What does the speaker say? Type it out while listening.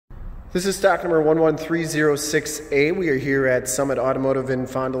This is stock number 11306A. We are here at Summit Automotive in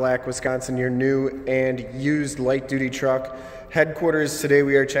Fond du Lac, Wisconsin, your new and used light-duty truck headquarters. Today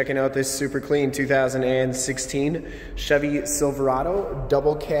we are checking out this super clean 2016 Chevy Silverado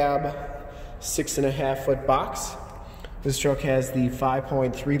double cab 6.5 foot box. This truck has the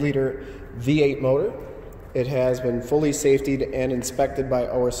 5.3 liter V8 motor. It has been fully safetied and inspected by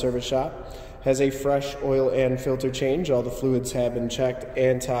our service shop. Has a fresh oil and filter change. All the fluids have been checked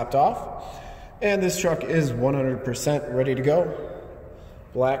and topped off. And this truck is 100% ready to go.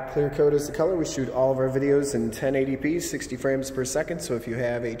 Black clear coat is the color. We shoot all of our videos in 1080p, 60 frames per second. So if you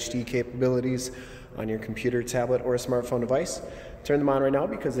have HD capabilities on your computer, tablet, or smartphone device, turn them on right now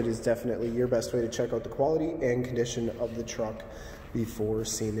because it is definitely your best way to check out the quality and condition of the truck before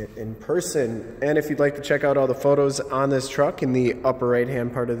seeing it in person. And if you'd like to check out all the photos on this truck, in the upper right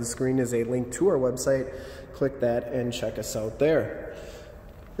hand part of the screen is a link to our website. Click that and check us out there.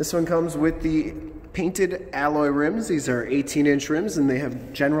 This one comes with the painted alloy rims. These are 18-inch rims and they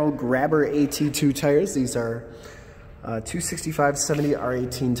have general grabber AT2 tires. These are 265/70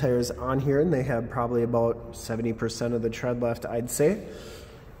 R18 tires on here, and they have probably about 70% of the tread left, I'd say.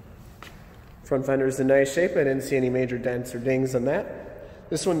 Front fender is in nice shape. I didn't see any major dents or dings on that.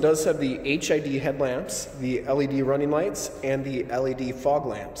 This one does have the HID headlamps, the LED running lights, and the LED fog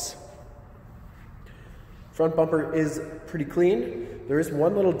lamps. Front bumper is pretty clean. There is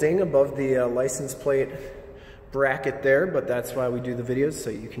one little ding above the license plate bracket there, but that's why we do the videos, so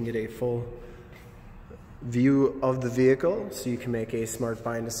you can get a full view of the vehicle, so you can make a smart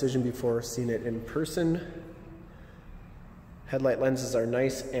buying decision before seeing it in person. Headlight lenses are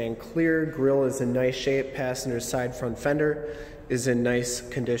nice and clear. Grille is in nice shape. Passenger side front fender is in nice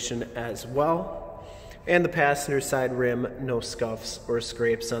condition as well. And the passenger side rim, no scuffs or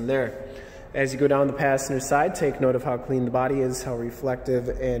scrapes on there. As you go down the passenger side, take note of how clean the body is, how reflective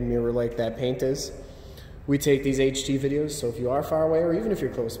and mirror-like that paint is. We take these HD videos, so if you are far away or even if you're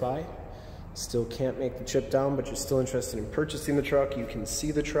close by, still can't make the trip down, but you're still interested in purchasing the truck, you can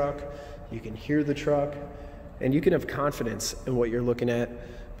see the truck, you can hear the truck, and you can have confidence in what you're looking at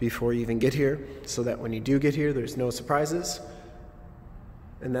before you even get here, so that when you do get here, there's no surprises.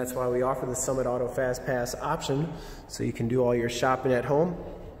 And that's why we offer the Summit Auto Fast Pass option, so you can do all your shopping at home,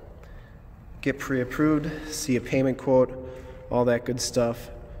 get pre-approved, see a payment quote, all that good stuff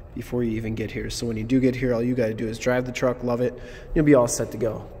before you even get here. So when you do get here, all you gotta do is drive the truck, love it, you'll be all set to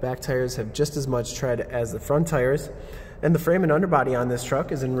go. Back tires have just as much tread as the front tires, and the frame and underbody on this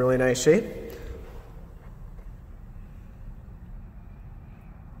truck is in really nice shape.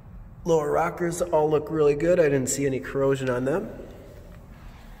 Lower rockers all look really good. I didn't see any corrosion on them.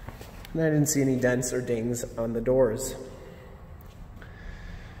 And I didn't see any dents or dings on the doors.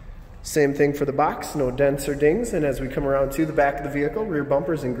 Same thing for the box, no dents or dings. And as we come around to the back of the vehicle, rear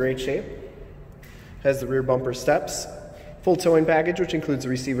bumper's in great shape. Has the rear bumper steps. Full towing package, which includes the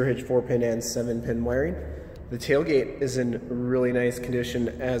receiver hitch, 4-pin and 7-pin wiring. The tailgate is in really nice condition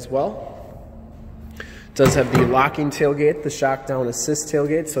as well. It does have the locking tailgate, the shock down assist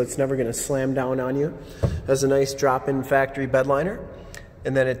tailgate, so it's never gonna slam down on you. Has a nice drop-in factory bed liner.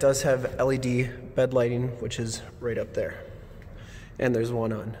 And then it does have LED bed lighting, which is right up there. And there's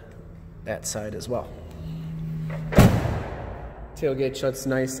one on that side as well. Tailgate shuts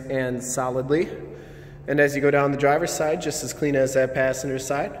nice and solidly. And as you go down the driver's side, just as clean as that passenger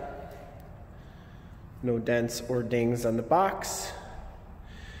side. No dents or dings on the box.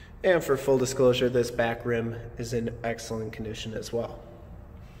 And for full disclosure, this back rim is in excellent condition as well.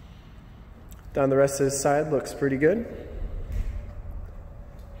 Down the rest of this side looks pretty good.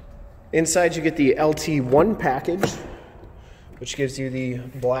 Inside you get the LT1 package, which gives you the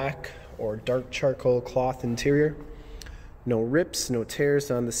black or dark charcoal cloth interior. No rips, no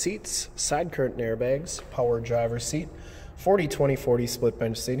tears on the seats, side curtain airbags, power driver's seat, 40-20-40 split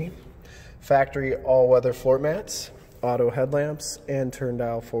bench seating, factory all-weather floor mats, auto headlamps, and turn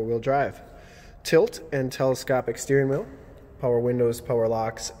dial 4-wheel drive. Tilt and telescopic steering wheel, power windows, power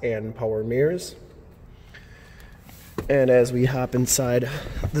locks, and power mirrors. And as we hop inside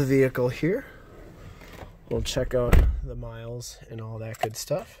the vehicle here, we'll check out the miles and all that good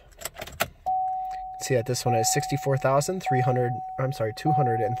stuff. See that this one has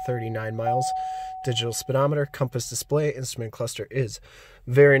 239 miles. Digital speedometer, compass display, instrument cluster is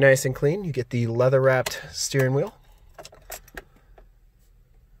very nice and clean. You get the leather wrapped steering wheel,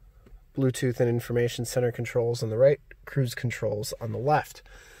 Bluetooth and information center controls on the right, cruise controls on the left.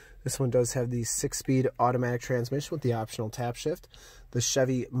 This one does have the 6-speed automatic transmission with the optional tap shift, the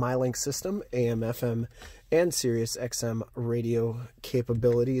Chevy MyLink system, AM, FM, and Sirius XM radio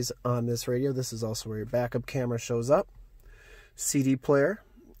capabilities on this radio. This is also where your backup camera shows up. CD player,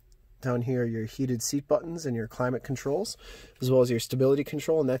 Down here are your heated seat buttons and your climate controls, as well as your stability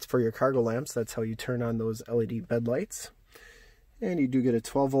control, and that's for your cargo lamps. That's how you turn on those LED bed lights. And you do get a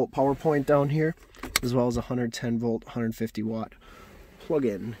 12-volt power point down here, as well as a 110-volt, 150-watt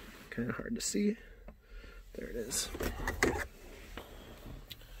plug-in. Kind of hard to see. There it is.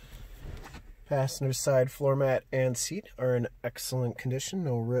 Passenger side floor mat and seat are in excellent condition.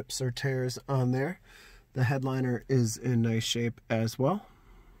 No rips or tears on there. The headliner is in nice shape as well.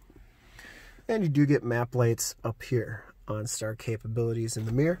 And you do get map lights up here. OnStar capabilities in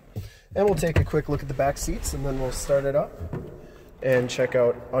the mirror. And we'll take a quick look at the back seats and then we'll start it up and check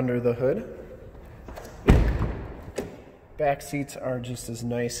out under the hood. Back seats are just as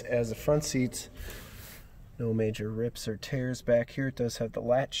nice as the front seats. No major rips or tears back here. It does have the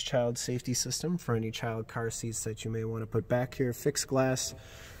Latch child safety system for any child car seats that you may want to put back here. Fixed glass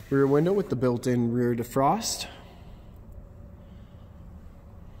rear window with the built-in rear defrost.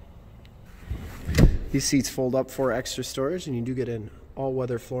 These seats fold up for extra storage, and you do get an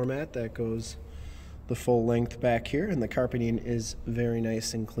all-weather floor mat that goes the full length back here, and the carpeting is very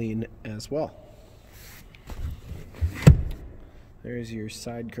nice and clean as well. There's your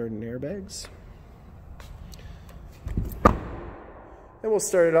side curtain airbags. And we'll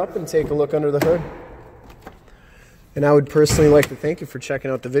start it up and take a look under the hood. And I would personally like to thank you for checking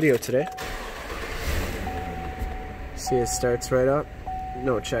out the video today. See, it starts right up.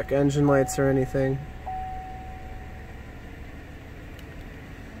 No check engine lights or anything.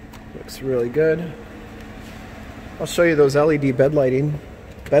 Looks really good. I'll show you those LED bed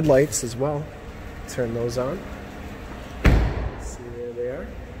lights as well. Turn those on. See, there they are.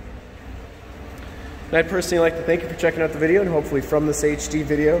 And I'd personally like to thank you for checking out the video, and hopefully from this HD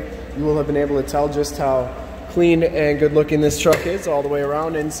video you will have been able to tell just how clean and good looking this truck is all the way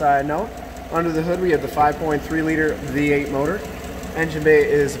around, inside and out. Under the hood we have the 5.3 liter V8 motor. Engine bay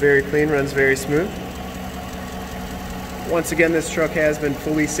is very clean, runs very smooth. Once again, this truck has been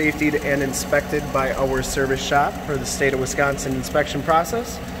fully safetied and inspected by our service shop for the state of Wisconsin inspection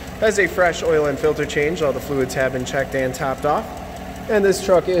process. Has a fresh oil and filter change. All the fluids have been checked and topped off. And this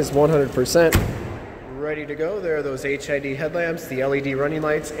truck is 100% ready to go. There are those HID headlamps, the LED running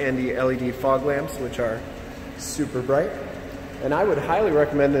lights, and the LED fog lamps, which are super bright. And I would highly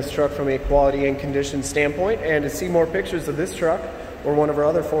recommend this truck from a quality and condition standpoint. And to see more pictures of this truck or one of our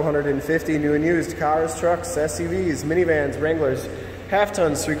other 450 new and used cars, trucks, SUVs, minivans, Wranglers, half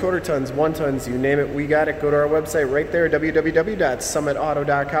tons, 3/4 tons, 1 tons, you name it, we got it. Go to our website right there,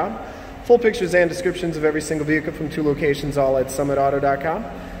 www.summitauto.com. Full pictures and descriptions of every single vehicle from 2 locations, all at summitauto.com.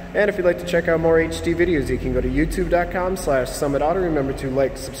 And if you'd like to check out more HD videos, you can go to youtube.com/summitauto. Remember to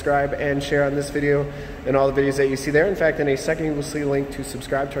like, subscribe, and share on this video and all the videos that you see there. In fact, in a second you will see a link to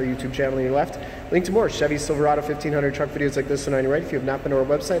subscribe to our YouTube channel on your left. Link to more Chevy Silverado 1500 truck videos like this one on your right. If you have not been to our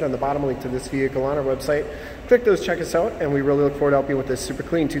website, on the bottom, a link to this vehicle on our website. Click those, check us out, and we really look forward to helping you with this super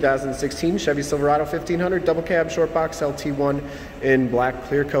clean 2016 Chevy Silverado 1500 Doublecab Shortbox LT1 in black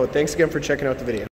clear coat. Thanks again for checking out the video.